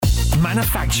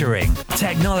manufacturing,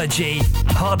 technology,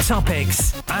 hot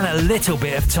topics, and a little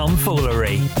bit of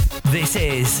tomfoolery. This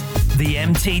is the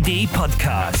MTD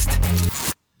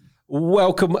Podcast.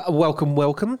 Welcome.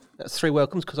 That's 3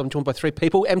 welcomes because I'm joined by 3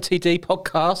 people. MTD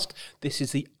Podcast. This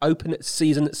is the open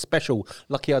season special.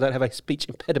 Lucky I don't have a speech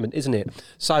impediment, isn't it?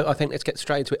 So I think let's get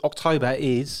straight into it. October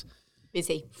is...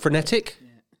 busy. Frenetic. Yeah.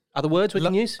 Other words we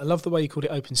can use? I love the way you called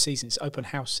it open season. It's open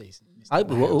house season.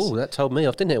 Oh, that told me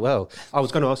off, didn't it? Well, I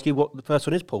was going to ask you what the first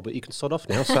one is, Paul, but you can sod off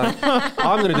now. So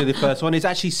I'm going to do the first one. It's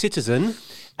actually Citizen,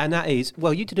 and that is,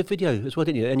 well, you did a video as well,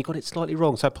 didn't you? And you got it slightly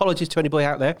wrong. So apologies to anybody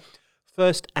out there.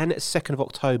 1st and 2nd of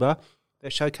October, they're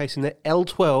showcasing the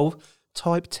L12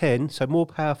 Type 10, so more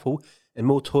powerful and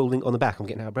more toiling on the back. I'm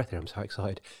getting out of breath here. I'm so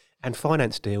excited. And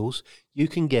finance deals, you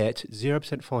can get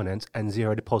 0% finance and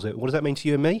 0 deposit. What does that mean to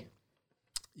you and me?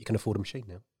 You can afford a machine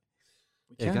now.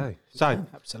 There you go. So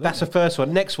that's the first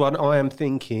one. Next one, I am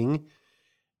thinking,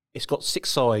 it's got 6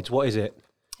 sides. What is it?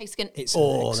 Hexagon.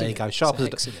 There you go. Sharp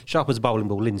as a bowling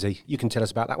ball. Lyndsey, you can tell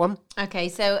us about that one. Okay,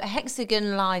 so a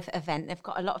Hexagon live event. They've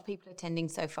got a lot of people attending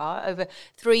so far, over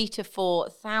 3,000 to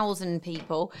 4,000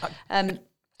 people. 3,000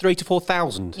 to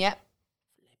 4,000? Yep.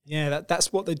 Yeah,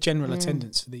 that's what the general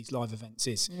attendance for these live events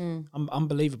is.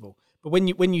 Unbelievable. But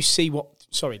when you see what...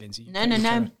 Sorry, Lyndsey.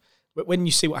 No. But when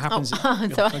you see what happens...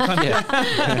 Yeah,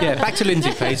 back to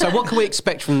Lyndsey, please. So what can we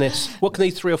expect from this? What can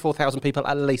these 3,000 or 4,000 people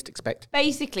at least expect?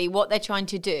 Basically, what they're trying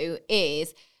to do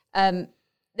is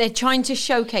they're trying to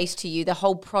showcase to you the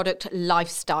whole product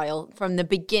lifestyle from the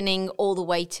beginning all the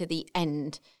way to the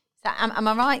end. Am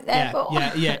I right there?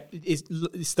 Yeah.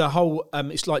 It's the whole...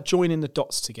 it's like joining the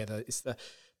dots together. It's the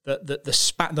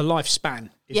lifespan.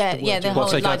 The whole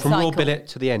so you go from raw billet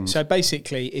to the end. So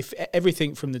basically, if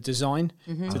everything from the design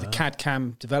to the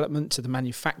CAD/CAM development to the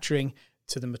manufacturing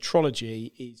to the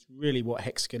metrology is really what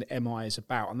Hexagon MI is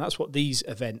about, and that's what these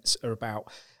events are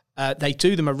about. They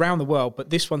do them around the world,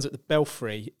 but this one's at the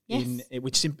Belfry,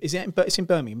 it's in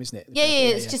Birmingham, isn't it?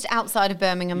 It's just outside of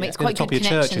Birmingham. Yeah. It's quite good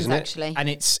connections, actually. And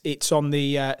it's on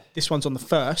the this one's on the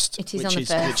 1st. It is on the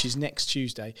 1st, which is next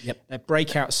Tuesday. Yep. They're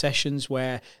breakout sessions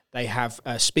where they have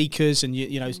speakers and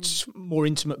you know more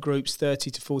intimate groups, 30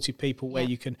 to 40 people, where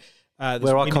you can.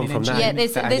 Where I come from now. Yeah,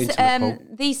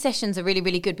 these sessions are really,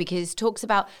 really good because it talks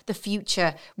about the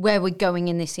future, where we're going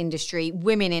in this industry,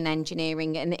 women in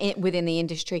engineering and within the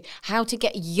industry, how to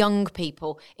get young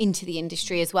people into the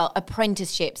industry as well,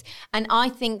 apprenticeships. And I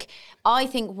think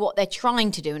what they're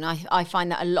trying to do, and I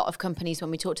find that a lot of companies,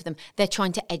 when we talk to them, they're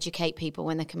trying to educate people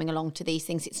when they're coming along to these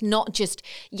things. It's not just,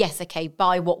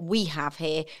 buy what we have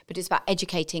here, but it's about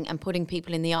educating and putting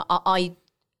people in the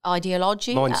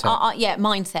ideology,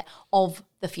 mindset of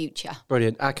the future.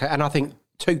 Brilliant. Okay, and I think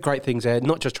 2 great things there.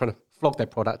 Not just trying to flog their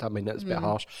product. I mean, that's a bit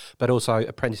harsh, but also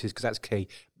apprentices, because that's key.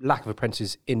 Lack of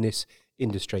apprentices in this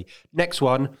industry. Next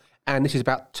one, and this is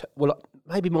about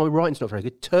maybe my writing's not very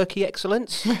good. Turkey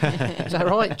excellence. Is that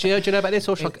right, Gio? Do you know about this?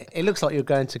 Or it looks like you're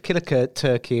going to kill a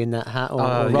turkey in that hat, or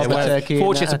rob a turkey.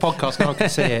 Fortunately, it's a podcast, no one can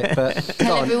see it. But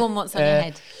tell everyone what's on your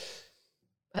head.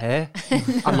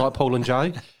 Unlike Paul and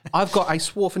Joe, I've got a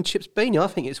Swarf and Chips beanie. I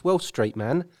think it's Well Street,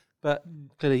 man, but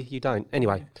clearly you don't.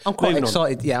 Anyway, I'm quite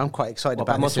excited. Yeah, I'm quite excited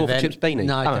about my this Swarf event. and Chips beanie.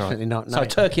 No, definitely not. No. So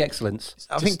Turkey excellence.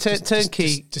 I think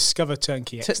turnkey. Discover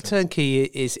turnkey excellence. Turnkey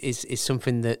is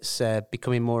something that's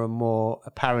becoming more and more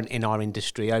apparent in our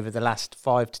industry over the last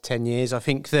 5 to 10 years. I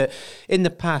think that in the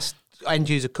past, end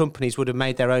user companies would have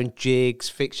made their own jigs,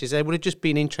 fixtures. They would have just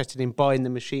been interested in buying the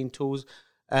machine tools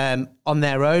on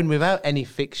their own without any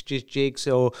fixtures, jigs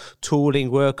or tooling,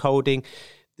 work holding.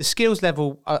 The skills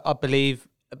level, I believe,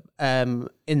 in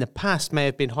the past may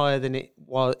have been higher than it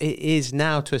is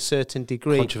now to a certain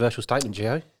degree. Controversial statement,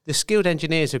 Gio. The skilled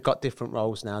engineers have got different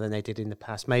roles now than they did in the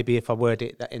past, maybe if I word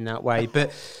it in that way.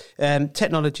 But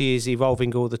technology is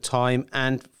evolving all the time.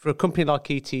 And for a company like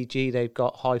ETG, they've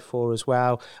got Hi4 as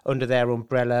well under their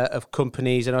umbrella of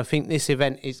companies. And I think this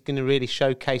event is going to really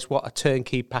showcase what a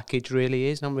turnkey package really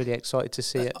is. And I'm really excited to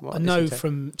see it. I know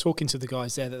from talking to the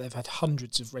guys there that they've had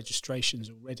hundreds of registrations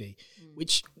already,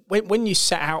 which when you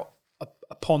set out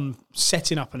upon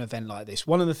setting up an event like this,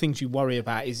 one of the things you worry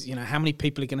about is, how many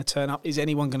people are going to turn up? Is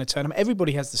anyone going to turn up?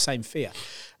 Everybody has the same fear.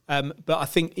 But I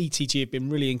think ETG have been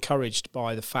really encouraged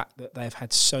by the fact that they've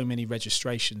had so many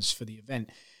registrations for the event.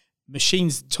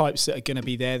 Machines types that are going to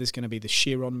be there's going to be the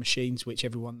Chiron machines, which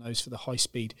everyone knows for the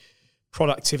high-speed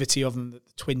productivity of them, the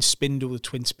twin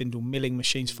spindle milling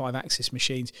machines, 5-axis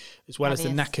machines, as well as the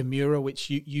Nakamura, which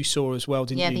you saw as well,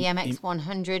 didn't you? Yeah, the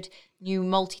MX100 new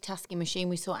multitasking machine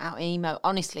we saw out in Emo.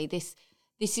 Honestly, this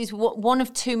This is one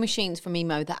of two machines from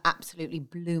Emo that absolutely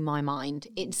blew my mind.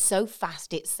 It's so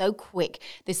fast, it's so quick.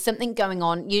 There's something going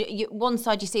on. You one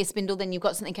side you see a spindle, then you've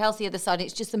got something else. The other side,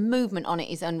 it's just the movement on it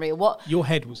is unreal. What your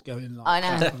head was going like? I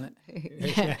know. That, wasn't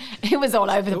it? Yeah. It was all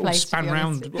over the place. Span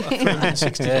round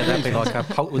 360. Yeah, that'd be like a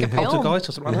poltergeist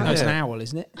or something like that. That's an owl,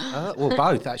 isn't it? Well,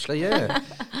 both actually. Yeah.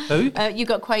 Who? You've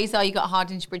got Quasar, you've got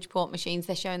Hardinge Bridgeport machines.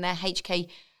 They're showing their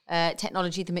HK.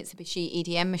 Technology, the Mitsubishi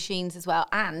EDM machines as well,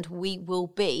 and we will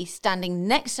be standing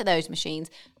next to those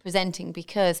machines presenting,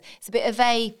 because it's a bit of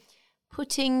a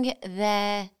putting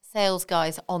their sales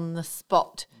guys on the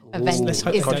spot event.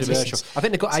 Controversial. I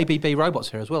think they've got ABB robots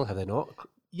here as well, have they not?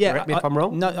 Yeah, correct me if I'm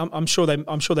wrong. No, I'm sure they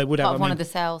would have. Part of one of the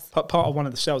cells. Part of one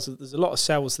of the cells. There's a lot of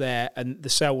cells there, and the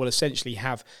cell will essentially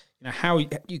have, how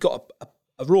you got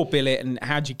a raw billet, and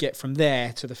how do you get from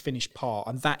there to the finished part,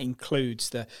 and that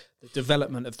includes the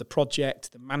development of the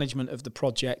project, the management of the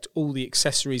project, all the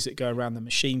accessories that go around the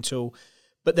machine tool,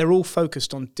 but they're all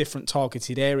focused on different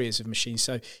targeted areas of machines.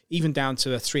 So even down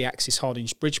to a 3-axis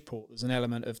Hardinge Bridgeport, there's an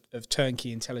element of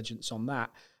turnkey intelligence on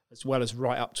that, as well as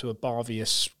right up to a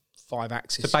Barvius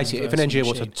 5-axis. So basically, if an engineer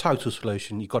wants a total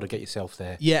solution, you've got to get yourself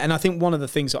there. Yeah, and I think one of the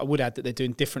things that I would add that they're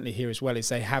doing differently here as well is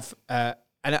they have...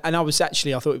 And I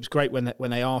thought it was great when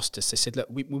they asked us. They said, look,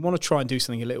 we want to try and do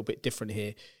something a little bit different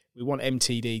here. We want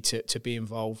MTD to be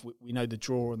involved. We know the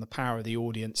draw and the power of the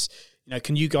audience.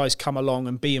 Can you guys come along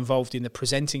and be involved in the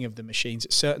presenting of the machines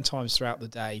at certain times throughout the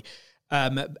day?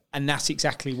 And that's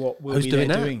exactly what we'll be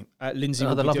doing.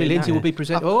 Lyndsey, the lovely Lyndsey will be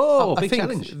presenting. Big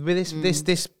challenge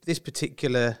with this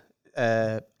particular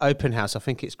open house. I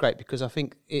think it's great because I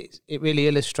think it really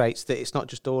illustrates that it's not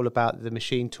just all about the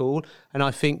machine tool, and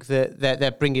I think that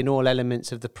they're bringing all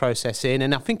elements of the process in,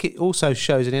 and I think it also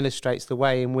shows and illustrates the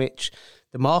way in which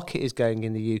the market is going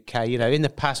in the UK. In the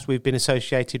past we've been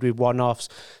associated with one-offs,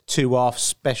 two-offs,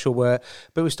 special work,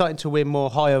 but we're starting to win more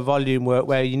higher volume work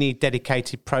where you need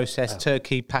dedicated process.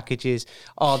 Turnkey packages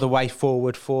are the way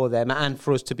forward for them and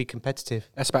for us to be competitive.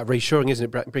 That's about reassuring,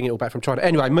 isn't it? Bringing it all back from China.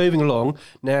 Anyway, moving along.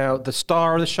 Now, the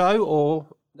star of the show, or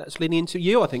that's leaning into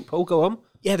you, I think, Paul. Go on.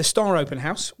 Yeah, the Star Open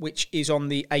House, which is on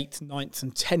the 8th, 9th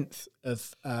and 10th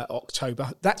of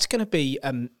October. That's going to be...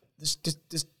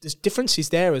 There's differences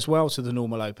there as well to the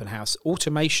normal open house.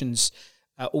 Automation's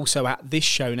also at this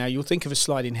show. Now, you'll think of a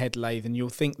sliding head lathe and you'll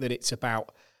think that it's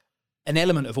about an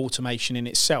element of automation in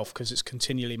itself because it's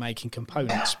continually making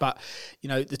components. But,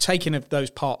 the taking of those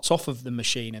parts off of the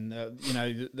machine and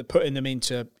the putting them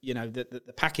into,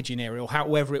 the packaging area or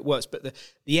however it works. But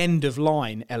the end of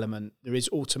line element, there is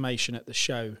automation at the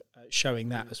show showing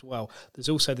that as well. There's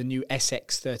also the new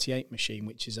SX38 machine,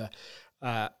 which is a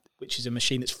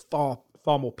machine that's far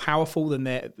more powerful than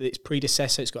its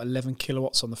predecessor. It's got 11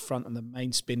 kilowatts on the front and the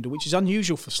main spindle, which is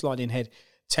unusual for sliding head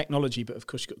technology. But of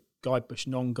course, you've got guide bush,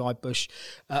 non-guide bush,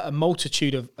 a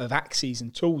multitude of axes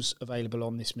and tools available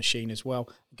on this machine as well.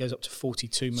 It goes up to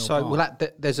 42 mil. So,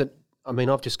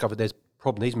 I've discovered there's a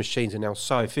problem. These machines are now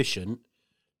so efficient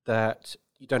that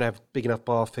you don't have big enough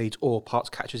bar feeds or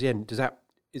parts catchers in.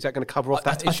 Is that going to cover off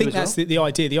that issue? I think as that's well? the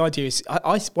idea. The idea is,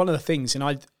 one of the things,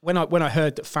 and when I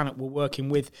heard that Fanuc were working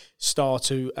with Star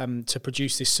to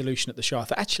produce this solution at the show, I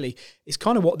thought actually it's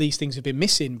kind of what these things have been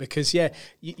missing because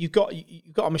you've got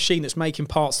a machine that's making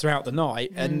parts throughout the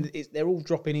night and they're all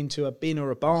dropping into a bin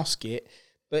or a basket,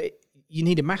 but you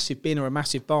need a massive bin or a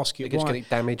massive basket. They get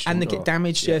damaged. And they get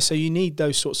damaged, so you need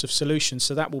those sorts of solutions.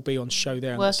 So that will be on show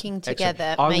there. Working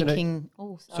together, making...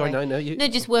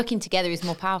 just working together is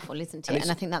more powerful, isn't it?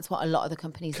 And I think that's what a lot of the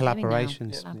companies are doing now.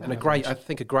 Collaborations. And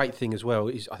a great thing as well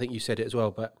is, I think you said it as well,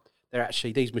 but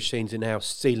these machines are now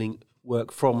stealing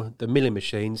work from the milling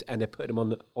machines and they're putting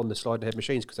them on the slide head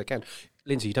machines because they can.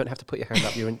 Lyndsey, you don't have to put your hand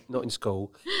up. You're not in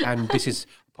school. And this is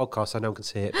a podcast, so no one can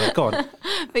see it. But go on.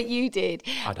 But you did.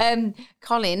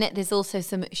 Colin, there's also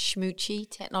some schmoochy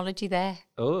technology there.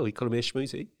 Oh, you calling me a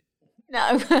schmoozy?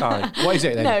 No. What is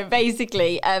it then? No,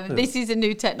 basically, this is a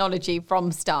new technology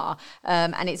from Star.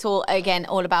 And it's all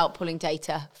about pulling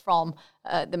data from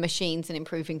the machines and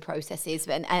improving processes.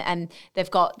 And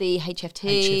they've got the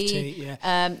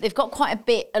HFT. They've got quite a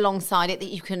bit alongside it that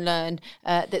you can learn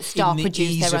that Star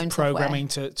produce their own programming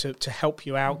to help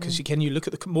you out. Because again, you look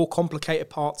at the more complicated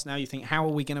parts now, you think, how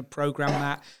are we going to program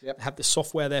that? Have the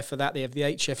software there for that. They have the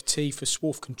HFT for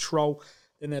swarf control.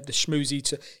 Then they have the schmoozy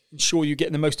to ensure you're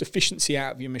getting the most efficiency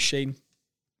out of your machine.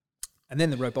 And then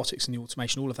the robotics and the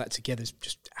automation, all of that together is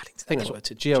just adding to that. That's what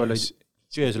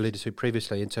Gio's alluded to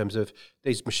previously in terms of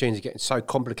these machines are getting so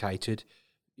complicated.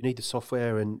 you need the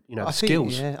software and the I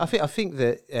skills. I think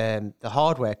that the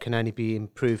hardware can only be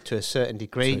improved to a certain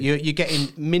degree. You're getting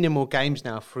minimal games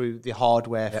now through the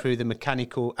hardware, through the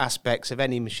mechanical aspects of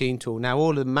any machine tool. Now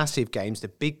all the massive games, the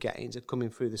big games, are coming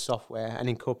through the software and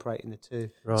incorporating the two.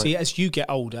 Right. See, as you get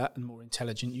older and more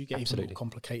intelligent, you get even more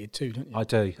complicated too, don't you? I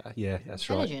do. Yeah, that's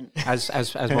right.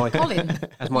 As my Colin,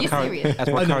 as my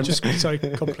current just so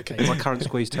complicated. my current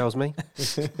squeeze tells me.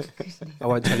 I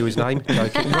won't tell you his name.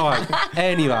 Joking. Right.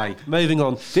 Anyway, moving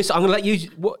on. I'm going to let you.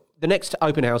 The next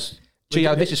open house,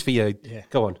 Gio. This is for you. Yeah.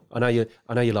 Go on. I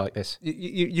know you like this.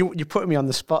 You're putting me on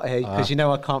the spot here because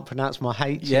I can't pronounce my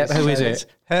H. Yeah. Who is it?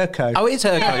 Herco. Oh, it's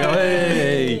Herco.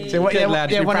 Hey. So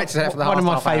one of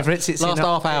my favourites. It's last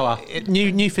half hour.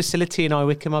 New facility in High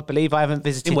Wycombe, I believe. I haven't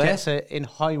visited yet. So in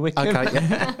High Wycombe.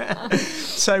 Okay.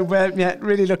 So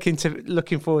really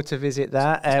looking forward to visit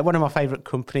that. One of my favourite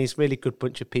companies. Really good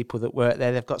bunch of people that work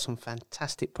there. They've got some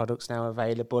fantastic products now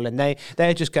available, and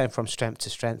they're just going from strength to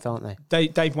strength, aren't they?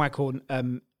 Dave Waghorn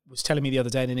was telling me the other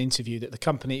day in an interview that the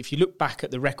company, if you look back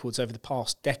at the records over the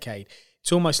past decade,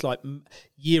 it's almost like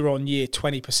year on year,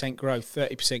 20% growth,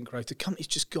 30% growth. The company's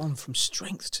just gone from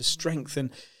strength to strength. And,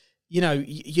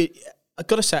 I've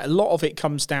got to say, a lot of it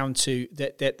comes down to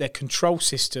that their control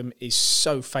system is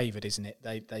so favoured, isn't it?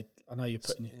 I know you're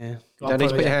putting it. Yeah. Don't need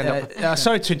to put your hand up.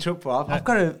 Sorry to interrupt, Bob. I've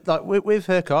got to with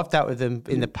Herco. I've dealt with them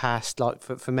in the past,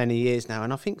 for many years now,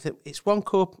 and I think that it's one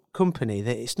core company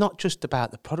that it's not just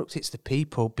about the product; it's the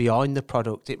people behind the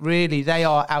product. They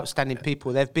are outstanding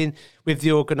people. They've been with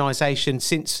the organisation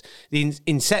since the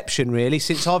inception, really.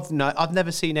 Since I've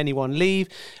never seen anyone leave,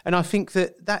 and I think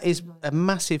that is a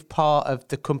massive part of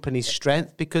the company's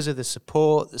strength because of the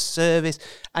support, the service,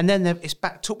 and then it's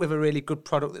backed up with a really good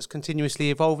product that's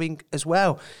continuously evolving as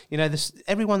well.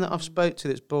 Everyone that I've spoke to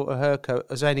that's bought a Herco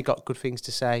has only got good things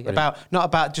to say about, not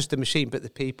about just the machine, but the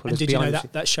people. And did you know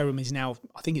that showroom is now,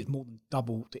 I think it's more than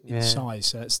doubled in size.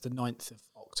 So it's the 9th of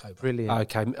October. Brilliant.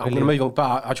 Okay, I'm going to move on,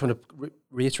 but I just want to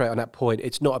reiterate on that point.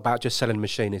 It's not about just selling a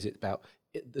machine, is it? About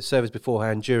the service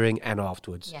beforehand, during, and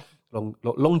afterwards. Yeah.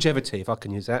 Longevity, if I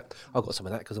can use that. I've got some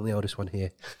of that because I'm the oldest one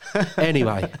here.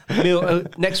 Anyway,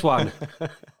 next one.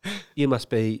 You must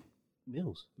be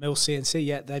Mills CNC,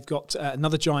 yeah. They've got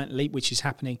another giant leap, which is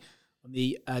happening on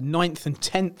the 9th and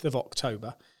 10th of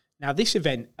October. Now, this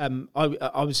event,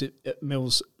 I was at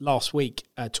Mills last week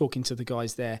talking to the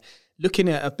guys there,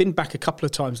 I've been back a couple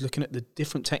of times looking at the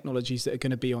different technologies that are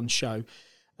going to be on show.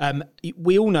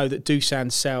 We all know that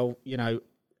Doosan sell,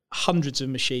 hundreds of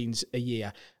machines a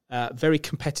year, very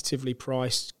competitively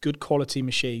priced, good quality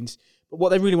machines. But what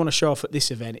they really want to show off at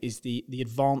this event is the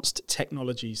advanced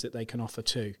technologies that they can offer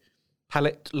too.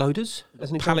 Pallet loaders, as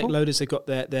an example? Pallet loaders, they've got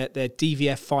their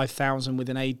DVF 5000 with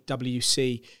an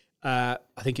AWC. I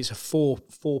think it's a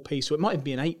four-piece, or it might even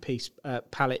be an 8-piece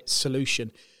pallet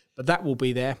solution. But that will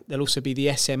be there. There'll also be the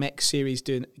SMX series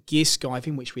doing gear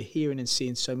skiving, which we're hearing and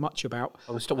seeing so much about.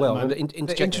 They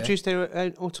introduced their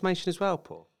own automation as well,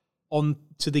 Paul? On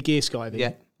to the gear skiving?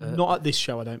 Yeah. Not at this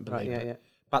show, I don't believe. Yeah.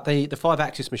 But the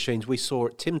 5-axis machines we saw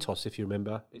at Timtos, if you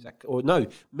remember,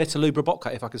 Metalubra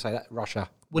Botka, if I can say that, Russia.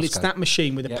 Well, it's that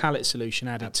machine with a pallet solution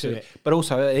added to it. But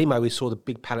also at EMO, we saw the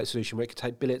big pallet solution where it could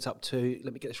take billets up to,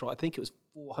 let me get this right, I think it was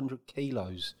 400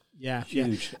 kilos. Yeah,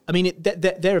 huge. Yeah. I mean,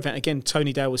 their event, again,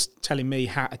 Tony Dale was telling me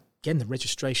how, again, the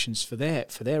registrations for their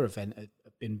event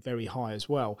have been very high as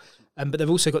well. But they've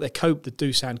also got the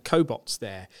Doosan cobots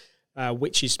there.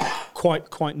 Which is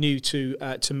quite new to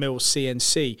Mills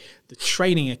CNC, the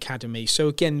training academy. So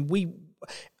again,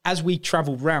 as we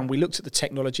travelled around, we looked at the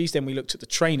technologies, then we looked at the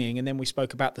training, and then we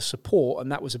spoke about the support,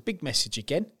 and that was a big message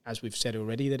again, as we've said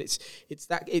already, that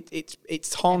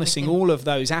it's harnessing all of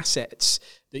those assets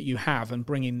that you have and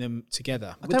bringing them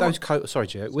together. With those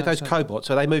cobots,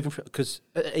 are they moving because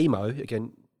at EMO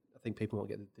again? I think people won't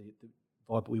get the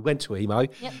vibe. But we went to EMO,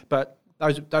 but.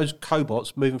 Those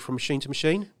cobots moving from machine to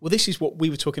machine? Well, this is what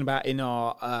we were talking about in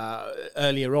our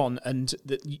earlier on, and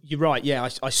you're right. Yeah,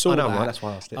 I saw that. Right, that's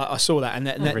why I asked it. I saw that, and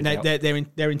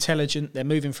they're intelligent. They're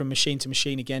moving from machine to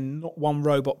machine again. Not one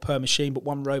robot per machine, but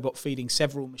one robot feeding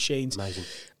several machines. Amazing.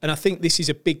 And I think this is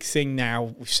a big thing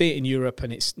now. We see it in Europe,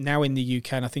 and it's now in the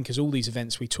UK. And I think as all these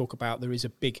events we talk about, there is a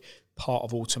big part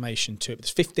of automation to it. But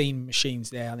there's 15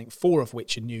 machines there, I think 4 of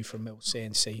which are new from Mills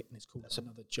CNC, and it's called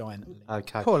another giant leap.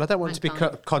 Okay. Paul, I don't want to be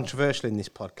controversial in this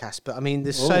podcast, but I mean,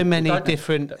 there's so many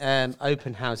different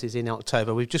open houses in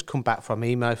October. We've just come back from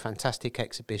EMO, fantastic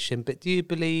exhibition. But do you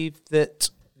believe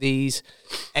that these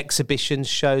exhibitions,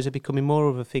 shows are becoming more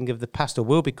of a thing of the past, or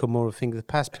will become more of a thing of the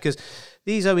past, because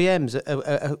these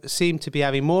OEMs seem to be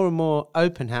having more and more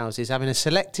open houses, having a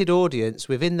selected audience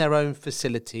within their own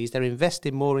facilities. They're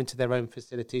investing more into their own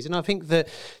facilities. And I think that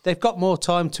they've got more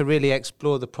time to really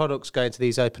explore the products going to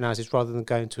these open houses rather than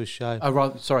going to a show. Oh,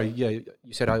 right. Sorry. Yeah,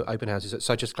 you said open houses.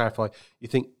 So just to clarify, you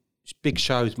think big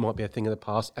shows might be a thing of the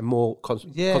past and more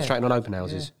concentrating on open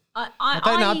houses? Yeah.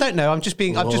 I don't know. I'm just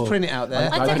putting it out there.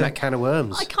 Open that can of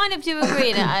worms. I kind of do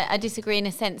agree, and I disagree in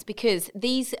a sense, because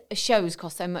these shows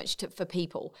cost so much for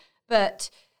people. But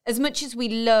as much as we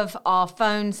love our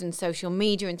phones and social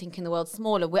media and thinking the world's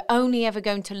smaller, we're only ever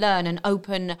going to learn and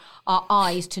open our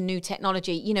eyes to new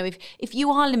technology. You know, if you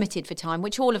are limited for time,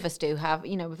 which all of us do have,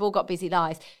 you know, we've all got busy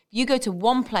lives. You go to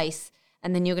one place,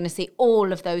 and then you're going to see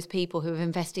all of those people who have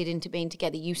invested into being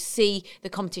together. You see the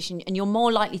competition, and you're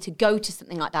more likely to go to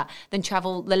something like that than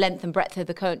travel the length and breadth of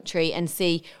the country and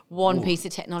see one piece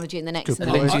of technology in the next.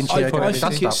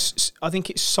 I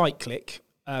think it's cyclic,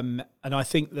 and I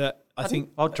think that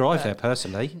I'll drive there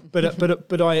personally.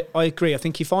 But I agree. I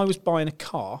think if I was buying a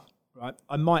car, right,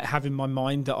 I might have in my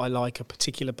mind that I like a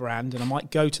particular brand, and I might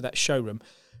go to that showroom.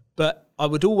 But I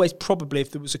would always probably,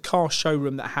 if there was a car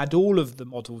showroom that had all of the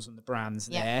models and the brands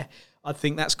there, I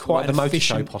think that's quite an efficient... motor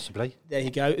show, possibly. There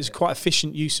you go. It's quite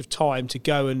efficient use of time to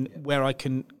go and where I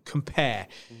can compare.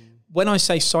 When I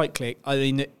say cyclic, I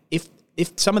mean, if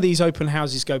some of these open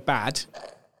houses go bad,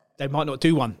 they might not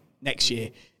do one next year.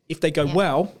 If they go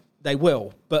well, they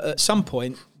will. But at some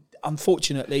point,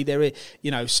 unfortunately, there is,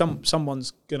 you know,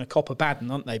 someone's going to cop a bad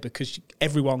one, aren't they? Because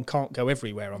everyone can't go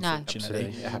everywhere,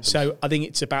 unfortunately. No. So I think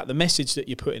it's about the message that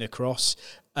you're putting across,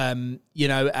 you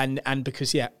know, and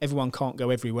because everyone can't go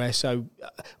everywhere. So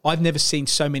I've never seen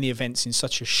so many events in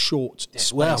such a short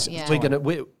space. Well,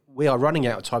 we are running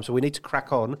out of time, so we need to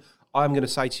crack on. I'm going to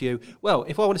say to you, well,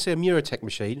 if I want to see a Muratech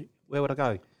machine, where would I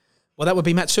go? Well, that would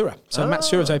be Matsura. So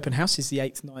Matsura's open house is the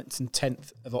 8th, 9th and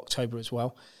 10th of October as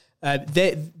well.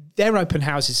 Their open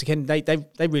houses, again,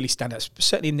 they really stand out,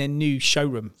 certainly in their new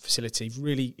showroom facility.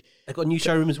 Really, they've got a new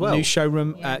showroom as well. New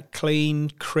showroom, clean,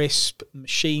 crisp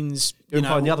machines. You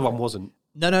know, the other one wasn't.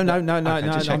 No.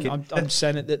 I'm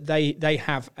saying that they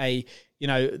have a, you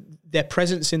know, their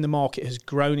presence in the market has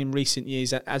grown in recent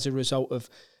years as a result of,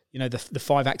 you know, the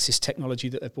 5-axis technology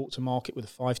that they've brought to market with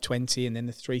the 520 and then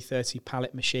the 330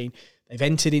 pallet machine. They've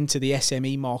entered into the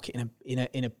SME market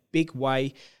in a big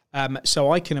way.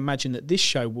 So I can imagine that this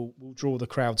show will draw the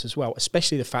crowds as well,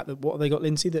 especially the fact that what have they got,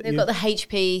 Lyndsey? They've got the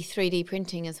HP 3D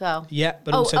printing as well. Yeah,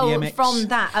 but also the MX. From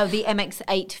that, the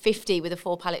MX850 with a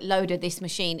 4-pallet loader. This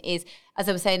machine is, as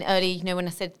I was saying earlier, you know, when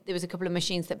I said there was a couple of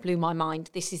machines that blew my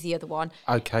mind, this is the other one.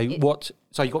 Okay,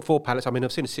 so you've got 4 pallets. I mean,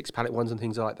 I've seen the 6-pallet ones and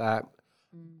things like that.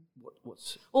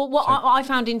 What I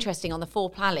found interesting on the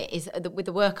 4-pallet is with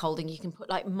the work holding, you can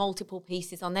put like multiple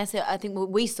pieces on there. So I think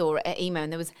what we saw at EMO,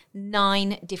 and there was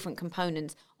 9 different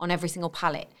components on every single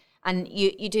pallet. And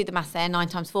you do the maths there, 9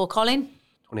 times 4, Colin?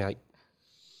 28.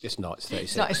 It's not, it's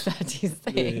 36. It's not, it's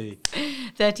 36.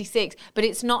 36. But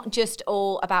it's not just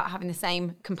all about having the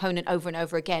same component over and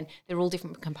over again. They're all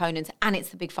different components, and it's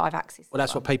the big 5-axis. Well,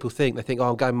 that's what people think. They think,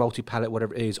 I'm going multi-pallet,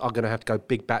 whatever it is. I'm going to have to go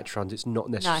big batch runs. It's not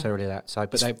necessarily that. So,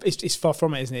 but it's far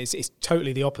from it, isn't it? It's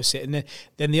totally the opposite. And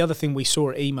then the other thing we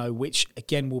saw at EMO, which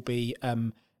again will be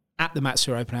at the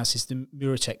Matsura Open House, is the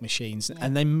Muratech machines,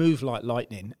 and they move like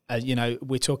lightning. You know,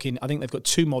 we're talking, I think they've got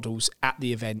 2 models at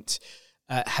the event.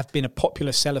 Have been a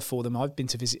popular seller for them. I've been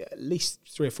to visit at least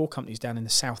 3 or 4 companies down in the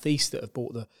southeast that have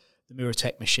bought the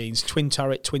Muratech machines, twin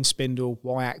turret, twin spindle,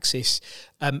 Y-axis.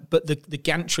 But the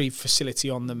gantry facility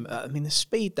on them, I mean, the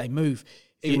speed they move.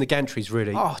 Even the gantries,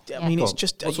 really. I mean, it's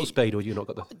just... What sort of speed, or you not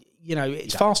got the... You know,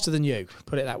 it's faster than you,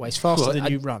 put it that way. It's faster than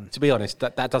you run. To be honest,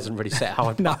 that doesn't really set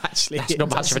hard. No, actually. That's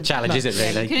not much of a challenge, is it,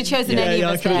 really? You could have chosen any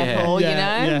of us there, Paul, you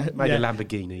know? Maybe a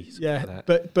Lamborghini. Yeah,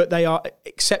 but they are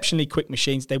exceptionally quick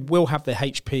machines. They will have their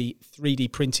HP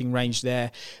 3D printing range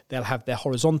there. They'll have their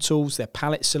horizontals, their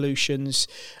pallet solutions.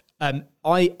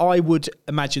 I would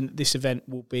imagine that this event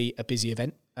will be a busy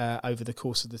event over the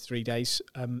course of the 3 days.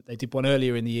 They did one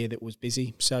earlier in the year that was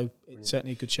busy, so it's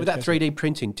certainly a good show. With that 3D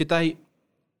printing, did they...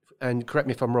 And correct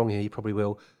me if I'm wrong here, you probably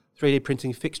will. 3D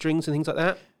printing fixturings and things like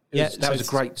that? That was a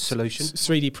great solution.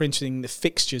 3D printing the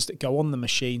fixtures that go on the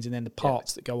machines and then the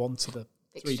parts that go onto the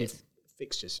 3D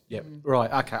fixtures. Yeah,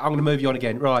 right, okay. I'm going to move you on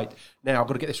again. Right, now I've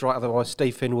got to get this right, otherwise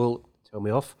Steve Finn will tell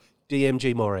me off.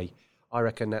 DMG Mori. I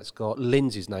reckon that's got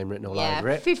Lyndsey's name written all over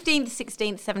it. 15th,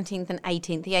 16th, 17th and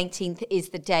 18th. The 18th is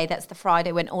the day, that's the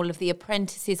Friday when all of the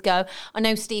apprentices go. I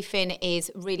know Steve Finn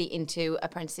is really into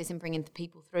apprentices and bringing the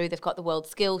people through. They've got the World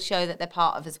Skills Show that they're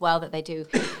part of as well, that they do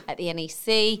at the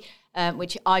NEC,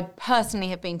 which I personally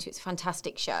have been to. It's a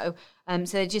fantastic show.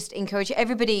 So they just encourage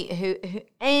everybody,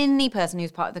 any person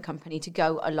who's part of the company, to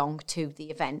go along to the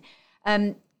event.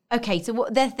 Okay, so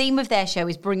their theme of their show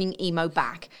is bringing emo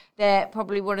back. They're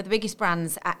probably one of the biggest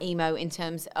brands at emo in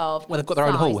terms of Well, they've got their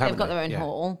own hall, haven't They've got they? their own Yeah.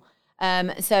 hall.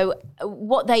 So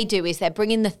what they do is they're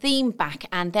bringing the theme back,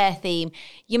 and their theme,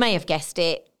 you may have guessed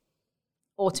it,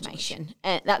 automation.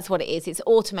 That's what it is. It's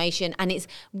automation, and it's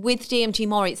with DMG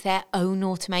More, it's their own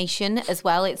automation as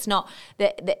well. It's not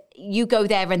that you go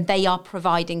there and they are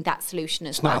providing that solution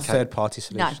as well. Not a third-party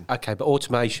solution. Okay, but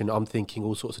automation, I'm thinking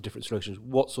all sorts of different solutions.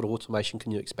 What sort of automation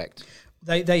can you expect?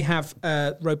 They have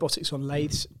robotics on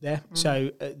lathes there, so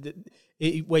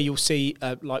where you'll see,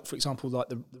 like for example, like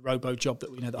the robo job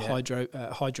that we know, the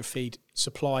hydro feed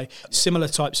supply, similar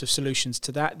types of solutions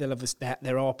to that. They'll have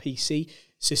their RPC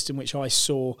system, which I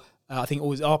saw. I think it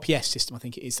was RPS system. I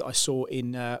think it is that I saw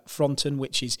in Fronton,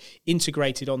 which is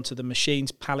integrated onto the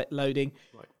machines, pallet loading.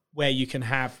 Right. Where you can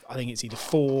have, I think it's either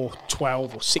 4,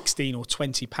 12 or 16 or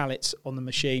 20 pallets on the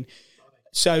machine.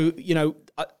 So,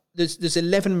 there's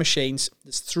 11 machines.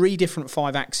 There's 3 different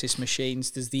 5-axis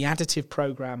machines. There's the additive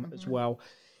program as well.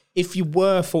 If you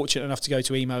were fortunate enough to go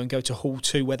to EMO and go to Hall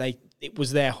 2, where it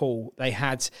was their hall, they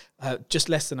had just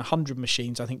less than 100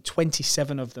 machines. I think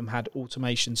 27 of them had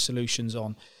automation solutions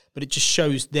on. But it just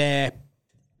shows where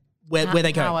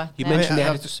they go. You mentioned the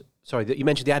additives. Sorry, you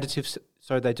mentioned the additives.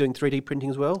 So they're doing 3D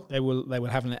printing as well? They will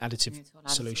have an additive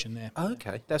solution there. Oh,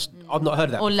 okay, I've not heard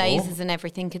of that. Or before. lasers and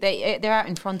everything. They're out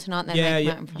in front, aren't they?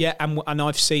 Yeah, and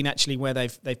I've seen actually where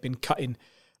they've been cutting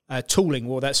tooling.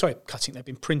 They've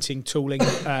been printing tooling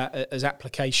as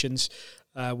applications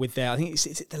with their. I think is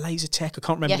it the laser tech? I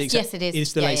can't remember the exact. Yes, it is.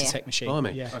 It's the laser tech machine.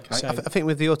 Blimey. Yeah. Okay. So, I think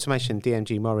with the automation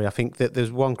DMG Murray, I think that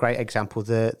there's one great example,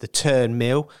 the turn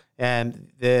mill.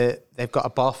 They've got a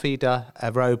bar feeder,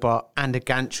 a robot, and a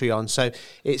gantry on. So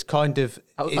it's kind of.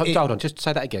 Hold on, just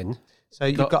say that again. So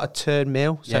you've got a turn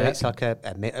mill. So it's like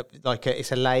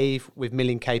it's a lathe with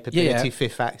milling capability,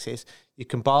 5th axis. You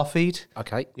can bar feed.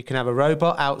 Okay. You can have a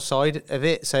robot outside of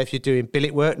it. So if you're doing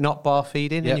billet work, not bar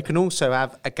feeding, and you can also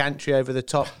have a gantry over the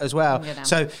top as well.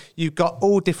 So you've got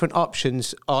all different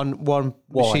options on one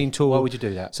machine tool. Why would you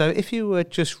do that? So if you were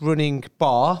just running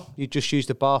bar, you just use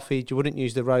the bar feed. You wouldn't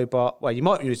use the robot. Well, you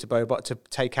might use the robot to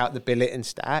take out the billet and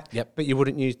stack. Yep. But you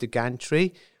wouldn't use the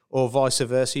gantry. Or vice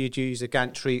versa, you'd use the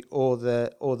gantry or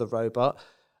the robot.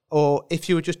 Or if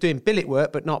you were just doing billet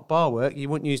work but not bar work, you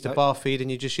wouldn't use the bar feed,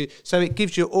 and you just use. So it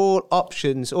gives you all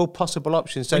options, all possible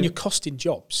options. So when you're costing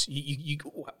jobs, you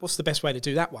what's the best way to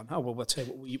do that one? Oh well, we'll tell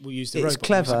you what we'll use the robot. It's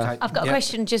clever. Okay. I've got a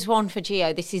question, just one for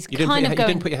Gio. This is You kind of going.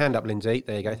 didn't put your hand up, Lyndsey.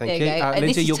 There you go. Thank you. There you go. This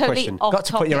Lyndsey, is your totally question. off Got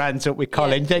to put your hands up with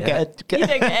Colin. Yeah. Don't get You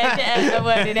don't get a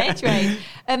word in edgeways.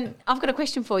 I've got a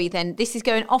question for you then. This is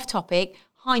going off topic.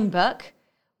 Heinbuch.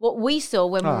 What we saw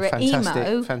when we were at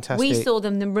EMO, we saw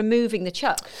them removing the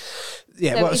chuck.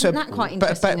 Yeah, isn't that quite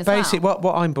interesting as well?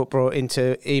 What Heinbuch brought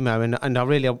into EMO, and I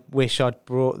really wish I'd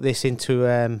brought this into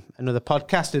another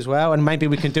podcast as well, and maybe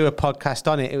we can do a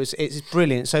podcast on it. It's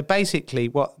brilliant. So basically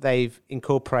what they've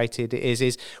incorporated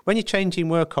is when you're changing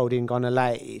work holding on a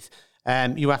lathe,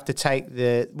 you have to take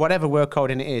whatever work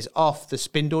holding it is off the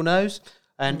spindle nose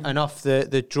and off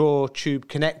the draw tube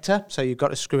connector. So you've got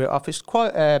to screw it off. It's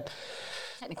quite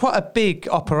a big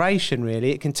operation,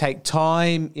 really. It can take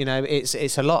time.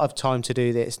 It's a lot of time to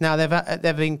do this. Now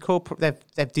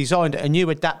they've designed a new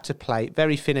adapter plate,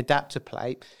 very thin adapter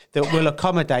plate that will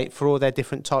accommodate for all their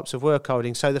different types of work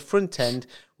holding. So the front end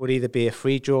would either be a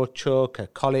free draw chuck, a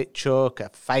collet chuck, a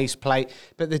face plate,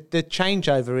 but the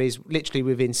changeover is literally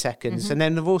within seconds. And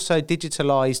then they've also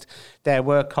digitalised their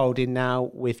work holding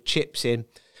now with chips in.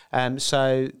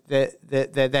 So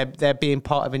they're being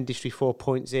part of Industry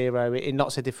 4.0 in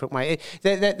lots of different ways.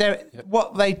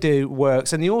 What they do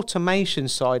works, and the automation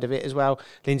side of it as well,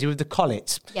 Lyndsey, with the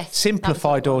collets. Yes,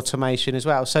 simplified automation as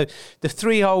well. So the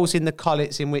 3 holes in the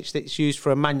collets in which it's used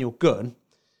for a manual gun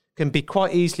can be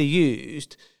quite easily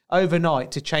used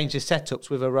overnight to change the setups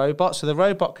with a robot. So the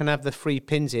robot can have the 3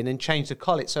 pins in and change the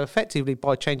collet. So effectively,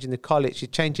 by changing the collets,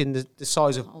 you're changing the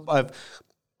size of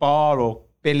bar or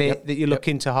billet that you're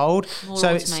looking to hold. More so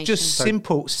automation. it's just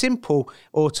simple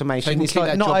automation. So it's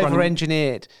like not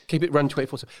over-engineered. Keep it run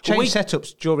 24/7. Change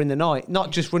setups during the night,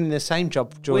 not just running the same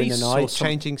job during the night,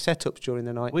 changing setups during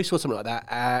the night. We saw something like that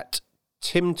at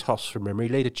Tim Toss from memory,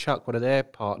 leader Chuck, one of their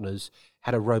partners,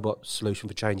 had a robot solution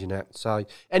for changing that. So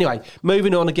anyway,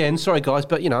 moving on again. Sorry, guys,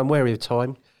 but, I'm wary of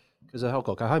time because I've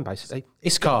got to go home, basically.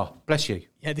 Iskar, bless you.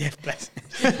 Yeah, bless.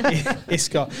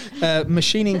 Iskar.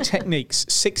 Machining Techniques,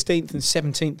 16th and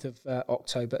 17th of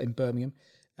October in Birmingham.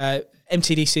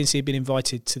 MTD CNC have been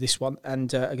invited to this one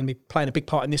and are going to be playing a big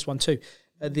part in this one too.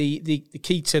 The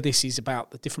key to this is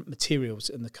about the different materials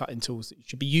and the cutting tools that you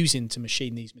should be using to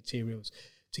machine these materials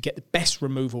to get the best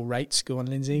removal rates. Go on,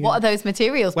 Lyndsey. What are those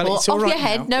materials? Well, it's all off right your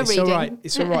head, now. no reading.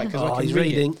 It's all right because I can he's read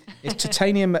reading. It's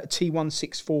titanium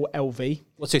T164 LV.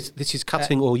 What's this? This is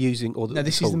cutting or using? Or No,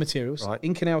 this tool? is the materials. Right.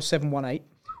 Inconel 718.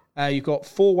 You've got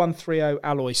 4130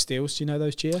 alloy steels. Do you know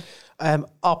those, Gio?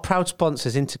 Our proud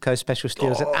sponsors, Interco Special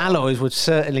Steels and Alloys, would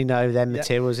certainly know their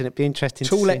materials, and it'd be interesting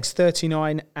to see. Toolex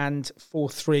 39 and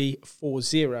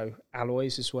 4340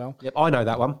 alloys as well. Yep, I know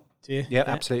that one. Do you? Yeah,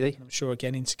 absolutely. I'm sure,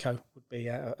 again, Interco would be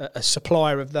a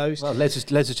supplier of those. Well, Les has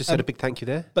just said a big thank you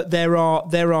there. But there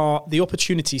are the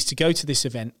opportunities to go to this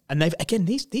event, and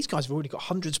these guys have already got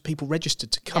hundreds of people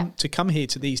registered to come here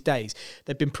to these days.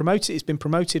 They've been promoted. It's been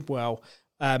promoted well.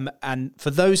 And for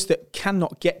those that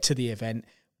cannot get to the event,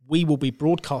 we will be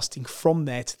broadcasting from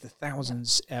there to the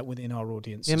thousands within our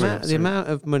audience. The amount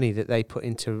of money that they put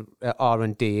into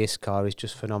R&D Iskar is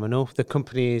just phenomenal. The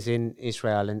company is in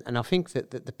Israel, and I think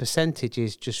that the percentage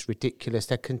is just ridiculous.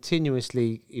 They're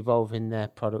continuously evolving their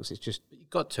products. It's just You've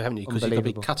got to, haven't you? Because you've got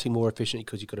to be cutting more efficiently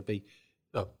because you've got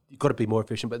to be more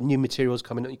efficient. But new materials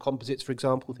coming out, composites, for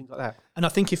example, things like that. And I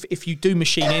think if you do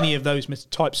machine any of those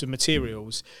types of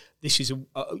materials, this is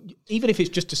even if it's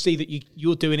just to see that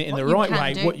you're doing it in the right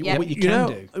way, what you can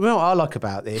do. You know what I like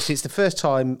about this? It's the first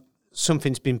time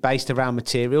something's been based around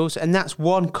materials, and that's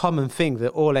one common thing that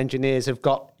all engineers have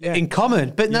got in common.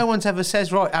 But no one's ever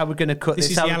says, right, how we're going to cut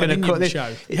this, how we're going to cut this.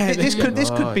 Show. This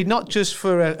could be not just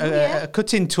for a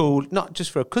cutting tool, not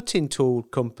just for a cutting tool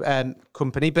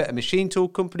company, but a machine tool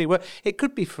company. Well, it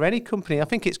could be for any company. I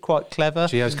think it's quite clever.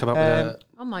 Gio's come up with a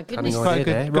Oh my goodness! idea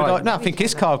there. Right. No, I think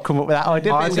Iskar have come up with that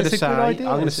idea. I'm going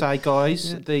to say,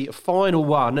 guys, the final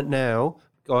one now.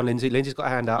 Go on, Lyndsey. Lyndsey's got a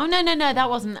hand up. Oh no, that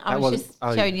wasn't. I was just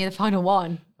showing you the final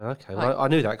one. Okay, well, I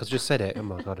knew that because I just said it. Oh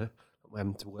my God, I'm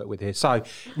having to work with here. So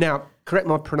now, correct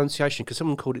my pronunciation because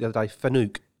someone called it the other day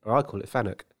Fanuc, or I call it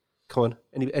Fanuc. Come on,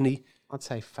 any? I'd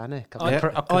say Fanuc.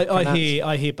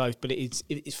 I hear both, but it's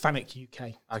Fanuc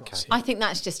UK. Okay. I think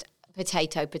that's just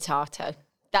potato.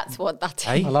 That's what that is.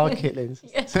 Hey? I like it, Lyndsey.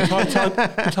 Potato,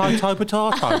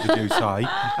 did you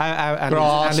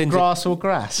say? Grass or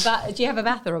grass? Do you have a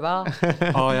bath or a bar?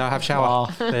 Oh, yeah, I have shower.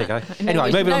 There you go.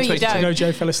 Anyway, moving on to don't. You know,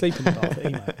 Joe fell asleep in the bath at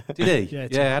email. Did he?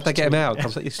 Yeah, how'd they get him out?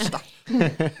 You're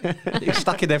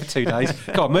stuck in there for 2 days.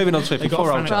 Go on, moving on to it. They got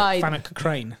Before a Fanuc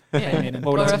crane. Or a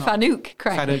Fanuc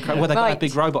crane. Well, they've got a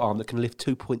big robot arm that can lift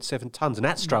 2.7 tons, and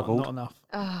that struggled. Not enough.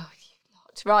 Oh,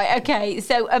 right, okay.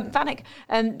 So Fanuc,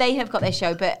 they have got their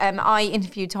show, but I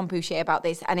interviewed Tom Boucher about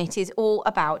this, and it is all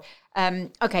about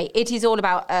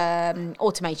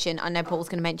automation. I know Paul's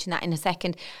going to mention that in a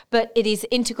second, but it is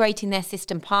integrating their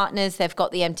system partners. They've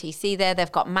got the MTC there,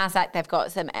 they've got Mazak, they've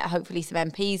got hopefully some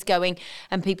MPs going,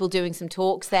 and people doing some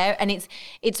talks there, and it's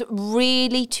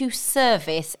really to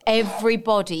service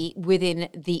everybody within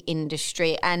the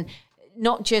industry, and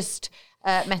not just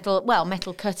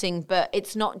metal cutting, but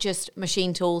it's not just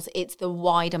machine tools, it's the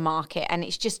wider market. And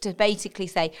it's just to basically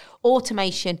say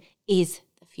automation is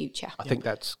the future. I think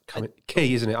that's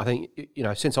key, isn't it? I think,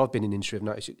 since I've been in the industry, I've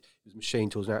noticed it was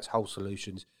machine tools, now it's whole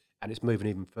solutions, and it's moving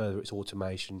even further. It's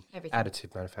automation,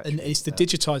 additive manufacturing. And it's the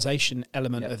digitisation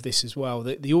element of this as well.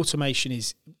 The automation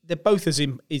they're both as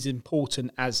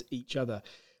important as each other.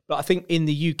 But I think in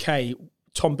the UK,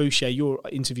 Tom Boucher, your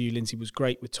interview, Lyndsey, was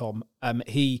great with Tom.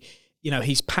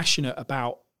 He's passionate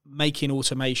about making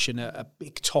automation a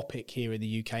big topic here in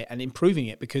the UK and improving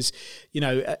it because,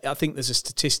 I think there's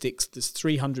there's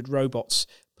 300 robots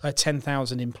per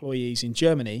 10,000 employees in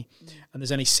Germany, and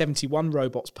there's only 71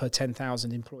 robots per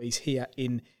 10,000 employees here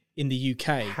in the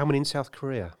UK. How many in South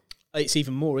Korea? It's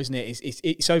even more, isn't it?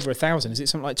 It's over 1,000. Is it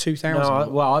something like 2,000?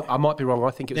 No, I might be wrong.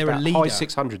 I think it's about high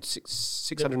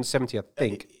 670, I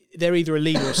think. They're either a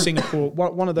leader or Singapore,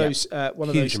 one of those,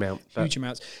 huge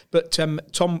amounts. But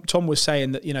Tom was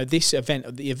saying that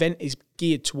the event is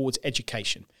geared towards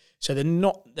education. So they're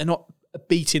not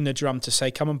beating the drum to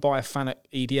say, come and buy a Fanuc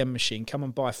EDM machine, come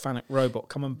and buy a Fanuc robot,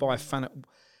 come and buy a Fanuc,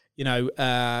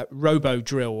 robo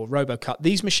drill or robo cut.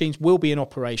 These machines will be in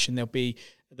operation. They'll be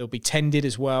tended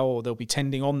as well, or they'll be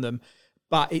tending on them.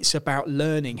 But it's about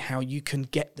learning how you can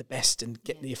get the best and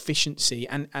get the efficiency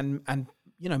and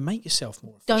make yourself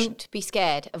more efficient. Don't be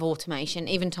scared of automation.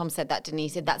 Even Tom said that, didn't he? He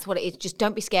said that's what it is. Just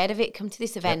don't be scared of it. Come to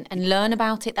this event and learn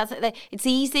about it. It's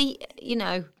easy,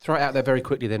 Throw it out there very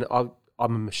quickly then. I'm a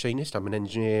machinist. I'm an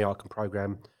engineer. I can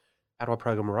program. How do I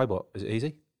program a robot? Is it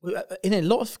easy? Well, in a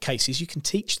lot of cases, you can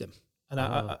teach them. And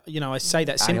I say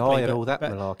that simply. AI and all that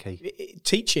malarkey.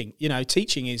 Teaching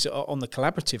is on the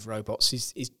collaborative robots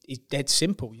is dead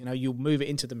simple. You'll move it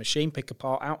into the machine, pick a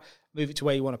part out, move it to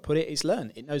where you want to put it. It's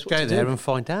learned. It knows what to do. Go there and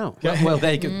find out. Well,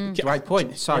 there you go. Great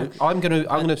point. So I'm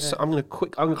gonna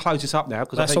close this up now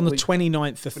because that's on the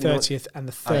 29th, the 30th, and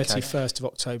the 31st of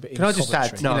October. Can I just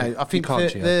add? No, I think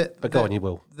but go on, you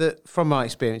will. From my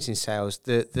experience in sales,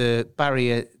 the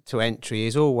barrier to entry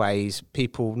is always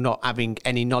people not having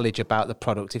any knowledge about the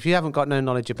product. If you haven't got no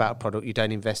knowledge about a product, you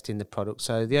don't invest in the product.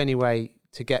 So the only way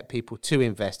to get people to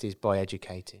invest is by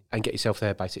educating and get yourself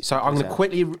there, basically. So I'm going to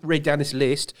quickly read down this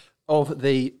list of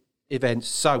the events.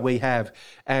 So we have,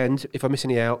 and if I miss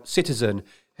any out, Citizen,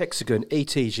 Hexagon,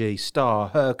 ETG, Star,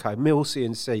 Herco, Mill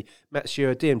CNC,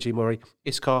 Matsuura, DMG Mori,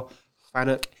 Iscar,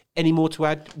 Fanuc. Any more to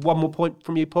add? One more point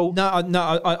from you, Paul?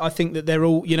 No. I think that they're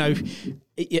all,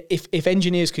 if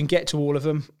engineers can get to all of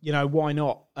them, why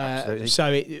not?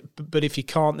 Absolutely. But if you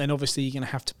can't, then obviously you're going to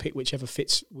have to pick whichever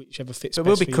fits. But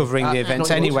we'll be covering the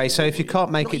events anyway. So if you can't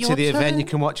make it to the event, you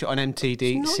can watch it on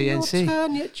MTD CNC. Your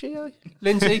turn yet, Gio.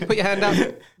 Lyndsey, put your hand up.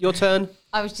 Your turn.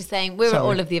 I was just saying, we're at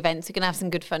all of the events. We're going to have some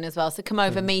good fun as well. So come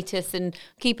over, meet us, and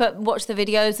watch the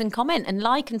videos and comment and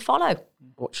like and follow.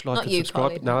 Watch, like, Not and you,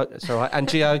 subscribe. Colin. No, it's all right. And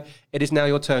Gio, it is now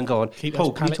your turn. Go on.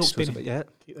 Paul, can you talk to us a bit? Yeah.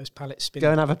 Keep those pallets spinning.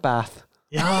 Go and have a bath.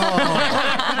 That's.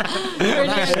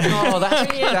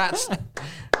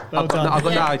 Well done.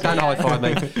 Don't high five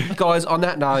me, guys. On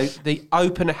that note, the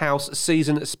Open House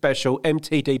Season Special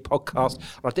MTD Podcast.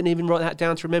 I didn't even write that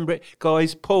down to remember it,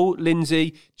 guys. Paul,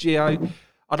 Lyndsey, Gio.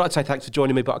 I'd like to say thanks for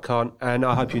joining me, but I can't. And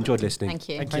I hope you enjoyed listening. Thank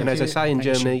you. And as I say in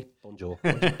Germany, bonjour.